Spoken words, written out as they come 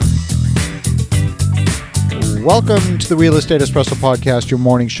Welcome to the Real Estate Espresso Podcast, your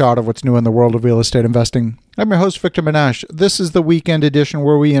morning shot of what's new in the world of real estate investing. I'm your host, Victor Minash. This is the weekend edition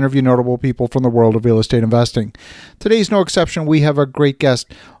where we interview notable people from the world of real estate investing. Today's no exception. We have a great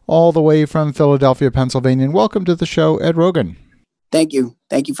guest all the way from Philadelphia, Pennsylvania. And welcome to the show, Ed Rogan. Thank you.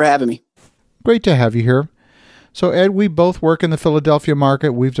 Thank you for having me. Great to have you here. So, Ed, we both work in the Philadelphia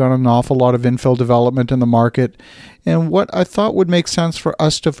market. We've done an awful lot of infill development in the market. And what I thought would make sense for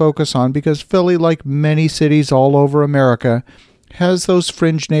us to focus on, because Philly, like many cities all over America, has those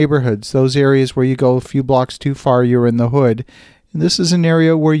fringe neighborhoods, those areas where you go a few blocks too far, you're in the hood. And this is an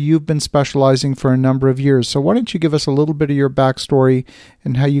area where you've been specializing for a number of years. So why don't you give us a little bit of your backstory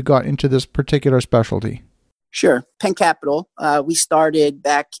and how you got into this particular specialty? Sure. Penn Capital, we started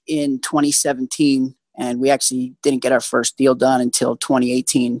back in 2017. And we actually didn't get our first deal done until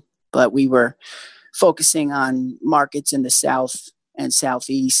 2018, but we were focusing on markets in the South and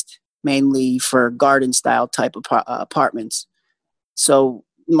Southeast, mainly for garden style type of apartments. So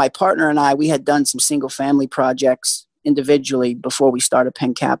my partner and I, we had done some single family projects individually before we started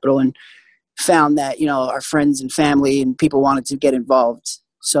Penn Capital, and found that, our friends and family and people wanted to get involved.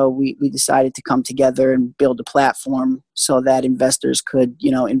 So we decided to come together and build a platform so that investors could,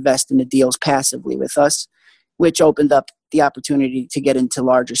 invest in the deals passively with us, which opened up the opportunity to get into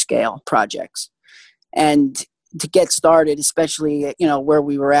larger scale projects. And to get started, especially, where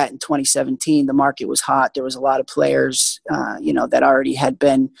we were at in 2017, the market was hot. There was a lot of players, that already had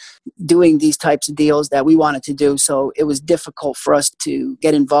been doing these types of deals that we wanted to do. So it was difficult for us to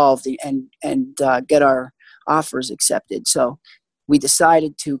get involved and get our offers accepted. So we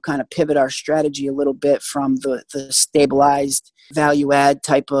decided to kind of pivot our strategy a little bit from the stabilized value add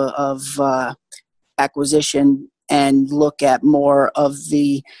type of acquisition and look at more of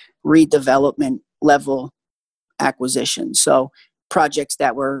the redevelopment level acquisition. So projects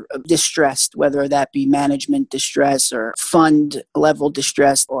that were distressed, whether that be management distress or fund level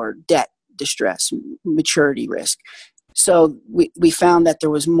distress or debt distress, maturity risk. So we found that there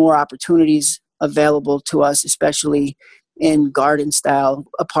was more opportunities available to us, especially in garden style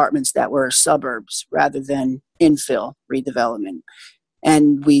apartments that were suburbs rather than infill redevelopment.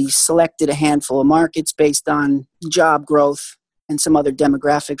 And we selected a handful of markets based on job growth and some other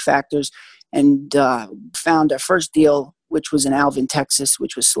demographic factors, and found our first deal, which was in Alvin, Texas,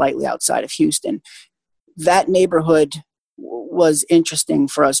 which was slightly outside of Houston. That neighborhood was interesting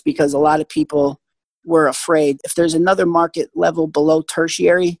for us because a lot of people were afraid if there's another market level below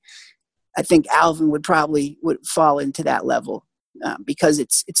tertiary, I think Alvin would fall into that level because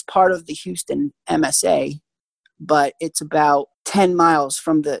it's part of the Houston MSA, but it's about 10 miles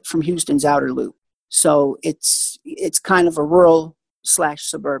from Houston's outer loop. So it's kind of a rural /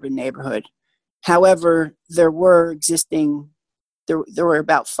 suburban neighborhood. However, there were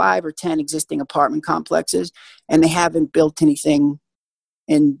about 5 or 10 existing apartment complexes, and they haven't built anything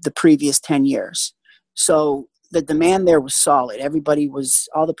in the previous 10 years. So the demand there was solid.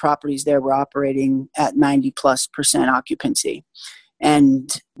 All the properties there were operating at 90+% occupancy.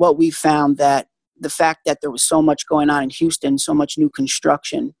 And what we found that the fact that there was so much going on in Houston, so much new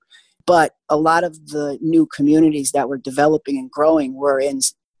construction, but a lot of the new communities that were developing and growing were in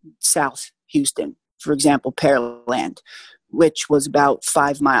South Houston. For example, Pearland, which was about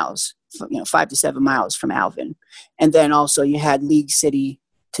 5 to 7 miles from Alvin. And then also you had League City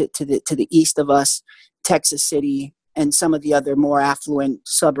to the east of us, Texas City, and some of the other more affluent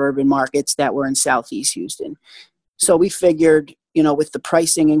suburban markets that were in Southeast Houston. So we figured, with the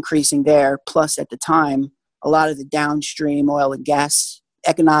pricing increasing there, plus at the time, a lot of the downstream oil and gas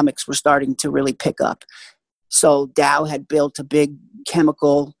economics were starting to really pick up. So Dow had built a big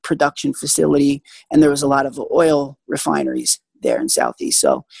chemical production facility, and there was a lot of oil refineries there in Southeast.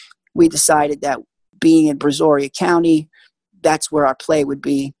 So we decided that being in Brazoria County, that's where our play would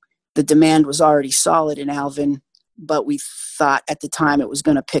be. The demand was already solid in Alvin, but we thought at the time it was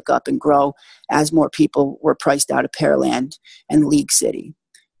going to pick up and grow as more people were priced out of Pearland and League City.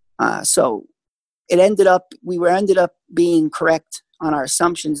 So we ended up being correct on our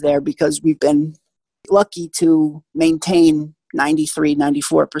assumptions there because we've been lucky to maintain 93,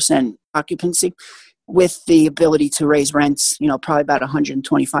 94% occupancy with the ability to raise rents, probably about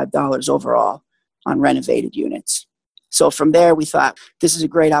 $125 overall on renovated units. So from there, we thought this is a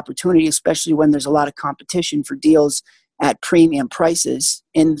great opportunity, especially when there's a lot of competition for deals at premium prices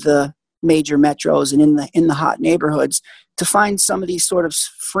in the major metros and in the hot neighborhoods, to find some of these sort of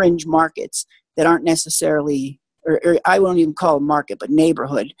fringe markets that aren't necessarily, or I won't even call it market, but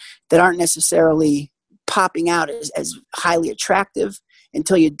neighborhood, that aren't necessarily popping out as highly attractive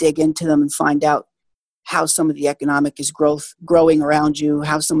until you dig into them and find out how some of the economic is growing around you,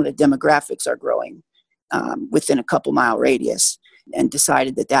 how some of the demographics are growing. within a couple mile radius, and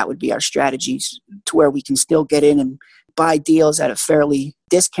decided that that would be our strategies to where we can still get in and buy deals at a fairly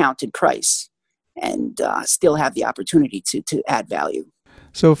discounted price and still have the opportunity to add value.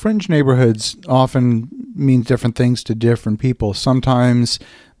 So fringe neighborhoods often mean different things to different people. Sometimes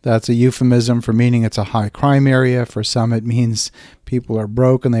that's a euphemism for meaning it's a high crime area. For some, it means people are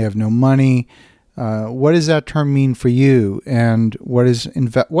broke and they have no money. What does that term mean for you? And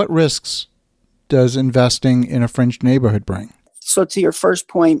what risks does investing in a fringe neighborhood bring? So to your first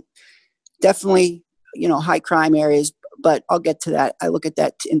point, definitely, high crime areas, but I'll get to that. I look at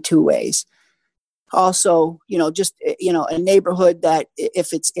that in two ways. Also, just, a neighborhood that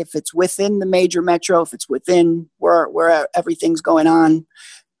if it's within the major metro, if it's within where everything's going on,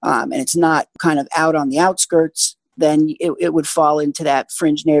 and it's not kind of out on the outskirts, then it would fall into that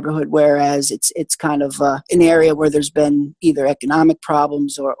fringe neighborhood. Whereas it's kind of an area where there's been either economic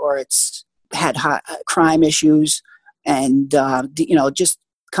problems or it's had high crime issues and, just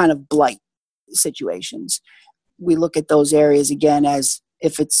kind of blight situations. We look at those areas again as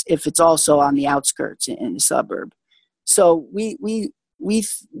if it's also on the outskirts in the suburb. So we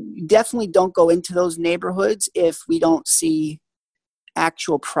definitely don't go into those neighborhoods if we don't see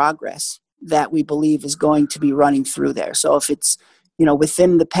actual progress that we believe is going to be running through there. So if it's,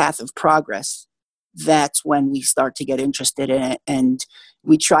 within the path of progress, that's when we start to get interested in it. And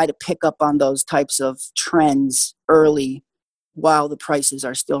we try to pick up on those types of trends early while the prices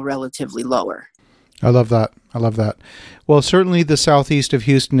are still relatively lower. I love that. Well, certainly the southeast of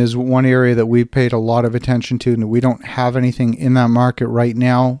Houston is one area that we've paid a lot of attention to, and we don't have anything in that market right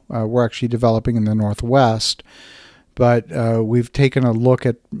now. We're actually developing in the northwest, but we've taken a look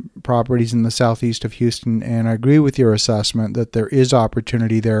at properties in the southeast of Houston, and I agree with your assessment that there is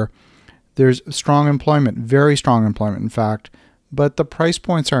opportunity there. There's strong employment, very strong employment, in fact, but the price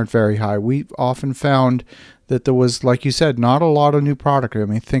points aren't very high. We've often found that there was, like you said, not a lot of new product. I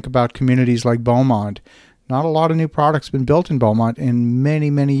mean, think about communities like Beaumont. Not a lot of new products been built in Beaumont in many,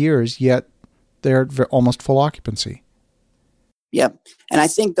 many years, yet they're almost full occupancy. Yep. And I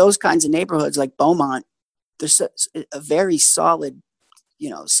think those kinds of neighborhoods like Beaumont, there's a very solid,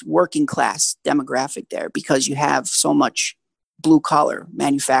 working class demographic there because you have so much blue collar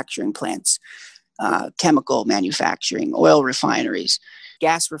manufacturing plants, chemical manufacturing, oil refineries,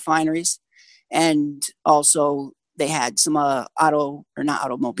 gas refineries. And also they had some not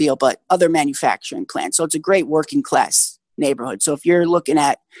automobile, but other manufacturing plants. So it's a great working class neighborhood. So if you're looking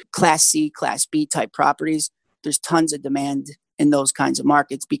at Class C, Class B type properties, there's tons of demand in those kinds of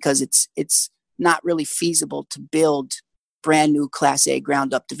markets because it's not really feasible to build brand new Class A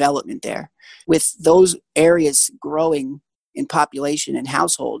ground up development there. With those areas growing in population and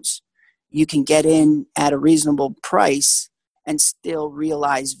households, you can get in at a reasonable price and still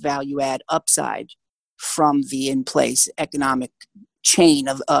realize value add upside from the in-place economic chain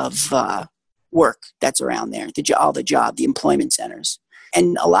of work that's around there, the employment centers.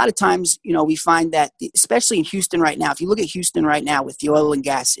 And a lot of times, we find that, especially in Houston right now, if you look at Houston right now with the oil and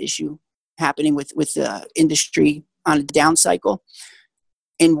gas issue happening with the industry on a down cycle,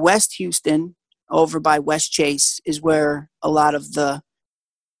 in West Houston, over by West Chase, is where a lot of the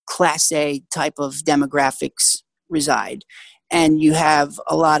Class A type of demographics reside. And you have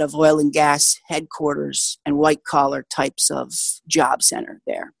a lot of oil and gas headquarters and white collar types of job center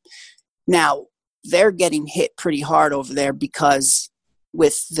there. Now, they're getting hit pretty hard over there because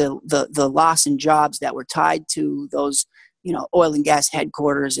with the loss in jobs that were tied to those, oil and gas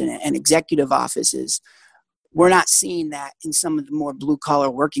headquarters and executive offices, we're not seeing that in some of the more blue collar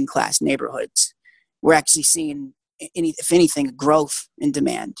working class neighborhoods. We're actually seeing, if anything, growth in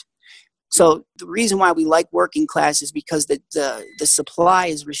demand. So the reason why we like working class is because the supply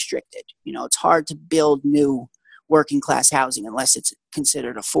is restricted. It's hard to build new working class housing unless it's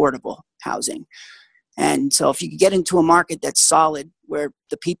considered affordable housing. And so if you get into a market that's solid, where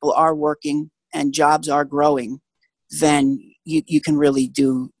the people are working and jobs are growing, then you can really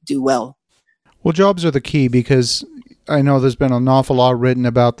do well. Well, jobs are the key because I know there's been an awful lot written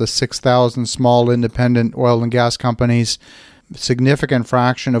about the 6,000 small independent oil and gas companies, significant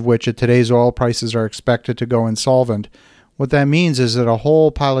fraction of which at today's oil prices are expected to go insolvent. What that means is that a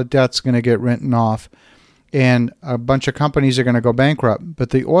whole pile of debt's going to get written off and a bunch of companies are going to go bankrupt,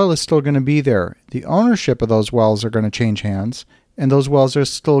 but the oil is still going to be there. The ownership of those wells are going to change hands, and those wells are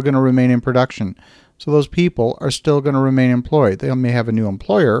still going to remain in production. So those people are still going to remain employed. They may have a new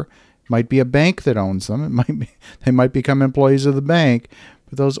employer. It might be a bank that owns them. They might become employees of the bank,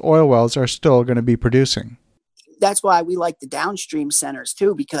 but those oil wells are still going to be producing. That's why we like the downstream centers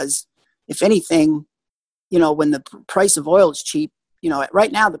too, because if anything, when the price of oil is cheap,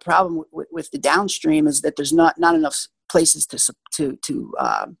 right now the problem with the downstream is that there's not enough places to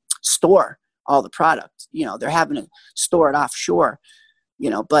store all the product. They're having to store it offshore.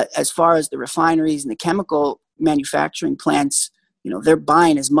 But as far as the refineries and the chemical manufacturing plants, they're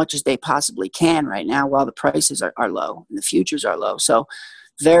buying as much as they possibly can right now while the prices are low and the futures are low. So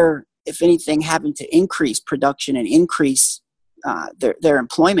they're, if anything, having to increase production and increase their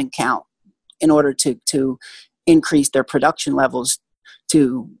employment count in order to increase their production levels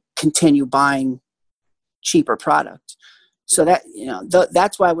to continue buying cheaper product. So that,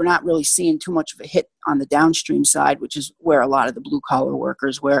 that's why we're not really seeing too much of a hit on the downstream side, which is where a lot of the blue collar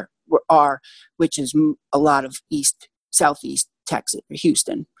workers are, which is a lot of southeast Texas, or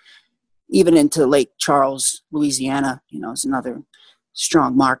Houston, even into Lake Charles, Louisiana, is another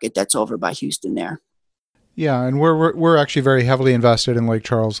strong market that's over by Houston there. Yeah, and we're actually very heavily invested in Lake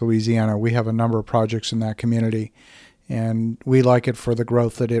Charles, Louisiana. We have a number of projects in that community, and we like it for the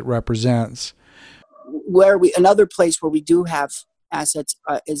growth that it represents. Another place where we do have assets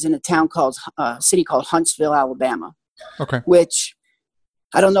is in a city called Huntsville, Alabama. Okay. Which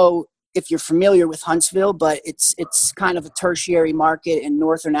I don't know if you're familiar with Huntsville, but it's kind of a tertiary market in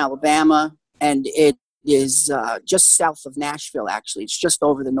northern Alabama, and it is just south of Nashville, actually. It's just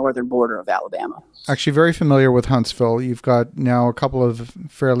over the northern border of Alabama. Actually, very familiar with Huntsville. You've got now a couple of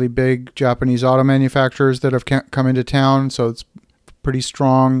fairly big Japanese auto manufacturers that have come into town, so it's pretty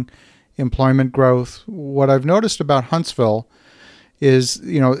strong employment growth. What I've noticed about Huntsville is,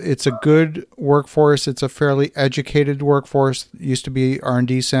 it's a good workforce. It's a fairly educated workforce. It used to be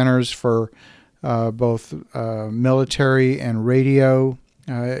R&D centers for both military and radio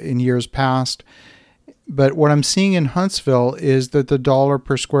in years past. But what I'm seeing in Huntsville is that the dollar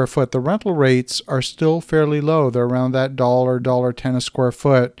per square foot, the rental rates are still fairly low. They're around that $1.10 a square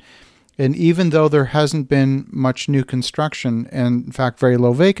foot. And even though there hasn't been much new construction and, in fact, very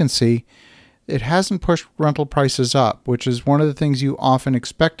low vacancy, it hasn't pushed rental prices up, which is one of the things you often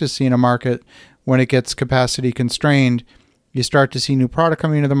expect to see in a market when it gets capacity constrained. You start to see new product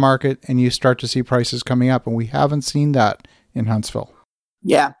coming into the market and you start to see prices coming up. And we haven't seen that in Huntsville.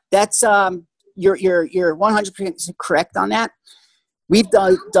 Yeah, that's you're 100% correct on that. We've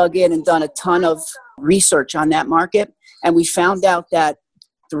dug in and done a ton of research on that market, and we found out that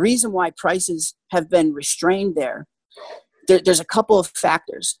the reason why prices have been restrained there's a couple of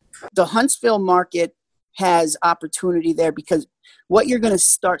factors. The Huntsville market has opportunity there because what you're going to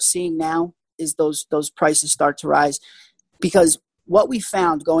start seeing now is those prices start to rise, because what we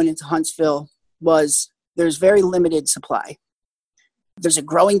found going into Huntsville was there's very limited supply. There's a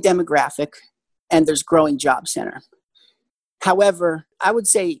growing demographic and there's growing job center. However, I would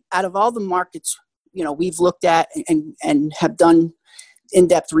say out of all the markets, we've looked at and have done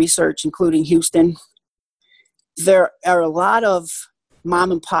in-depth research, including Houston, there are a lot of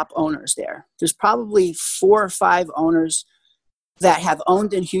mom and pop owners there. There's probably 4 or 5 owners that have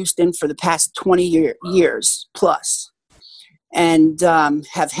owned in Houston for the past 20 years plus and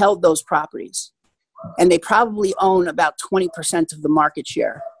have held those properties. And they probably own about 20% of the market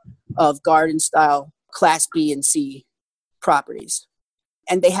share of garden style Class B and C properties.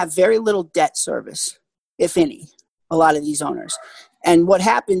 And they have very little debt service, if any, a lot of these owners. And what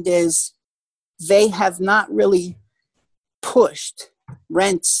happened is they have not really pushed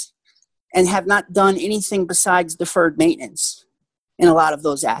rents and have not done anything besides deferred maintenance in a lot of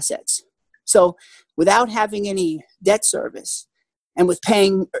those assets. So without having any debt service and with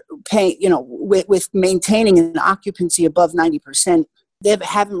with maintaining an occupancy above 90%, they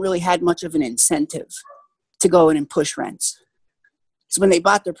haven't really had much of an incentive to go in and push rents. So when they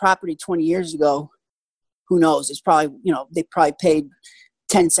bought their property 20 years ago, who knows? It's probably, they probably paid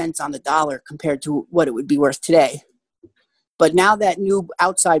 10 cents on the dollar compared to what it would be worth today. But now that new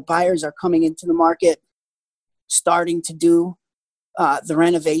outside buyers are coming into the market, starting to do the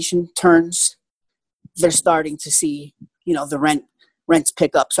renovation turns, they're starting to see, the rents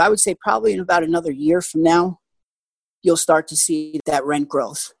pick up. So I would say probably in about another year from now, you'll start to see that rent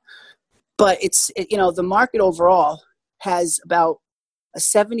growth. But the market overall has about a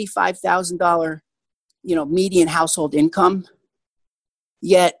 $75,000, median household income.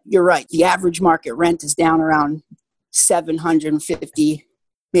 Yet you're right, the average market rent is down around $750,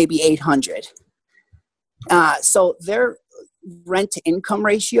 maybe $800. So their rent to income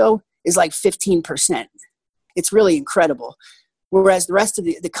ratio is like 15%. It's really incredible. Whereas the rest of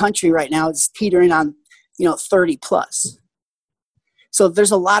the country right now is teetering on, 30 plus. So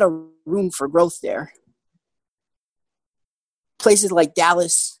there's a lot of room for growth there. Places like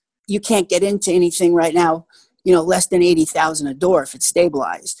Dallas, you can't get into anything right now, less than $80,000 a door if it's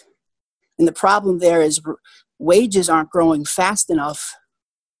stabilized. And the problem there is wages aren't growing fast enough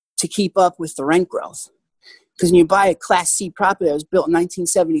to keep up with the rent growth. Because when you buy a Class C property that was built in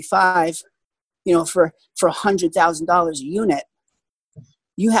 1975, for $100,000 a unit,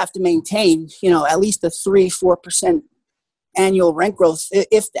 you have to maintain, at least a 3-4% annual rent growth,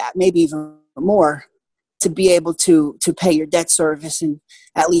 if that, maybe even more, to be able to pay your debt service and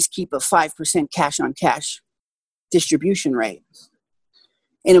at least keep a 5% cash on cash distribution rate.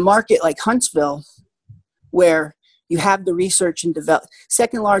 In a market like Huntsville, where you have the research and development,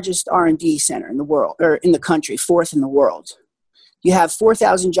 second largest R&D center in the world, or in the country, fourth in the world. You have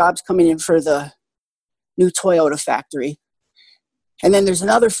 4,000 jobs coming in for the new Toyota factory. And then there's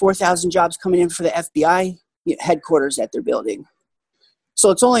another 4,000 jobs coming in for the FBI headquarters that they're building.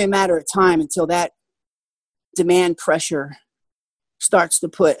 So it's only a matter of time until that demand pressure starts to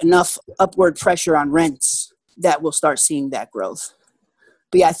put enough upward pressure on rents that we'll start seeing that growth.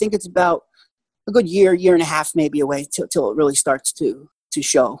 But yeah, I think it's about a good year and a half maybe away till it really starts to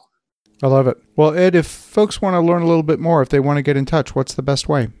show. I love it. Well, Ed, if folks want to learn a little bit more, if they want to get in touch, what's the best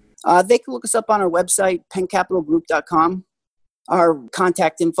way? They can look us up on our website, penncapitalgroup.com. Our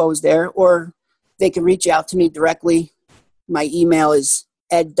contact info is there, or they can reach out to me directly. My email is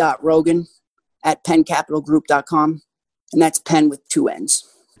ed.rogan@penncapitalgroup.com, and that's Penn with 2 N's.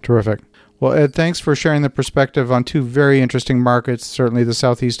 Terrific. Well, Ed, thanks for sharing the perspective on 2 very interesting markets, certainly the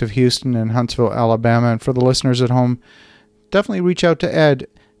southeast of Houston and Huntsville, Alabama. And for the listeners at home, definitely reach out to Ed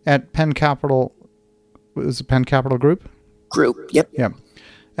at Penn Capital. Is it Penn Capital Group? Group, yep. Yeah.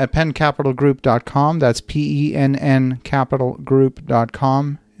 At penncapitalgroup.com. That's PENN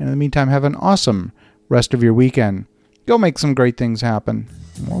capitalgroup.com. And in the meantime, have an awesome rest of your weekend. Go make some great things happen.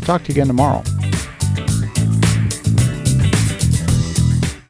 We'll talk to you again tomorrow.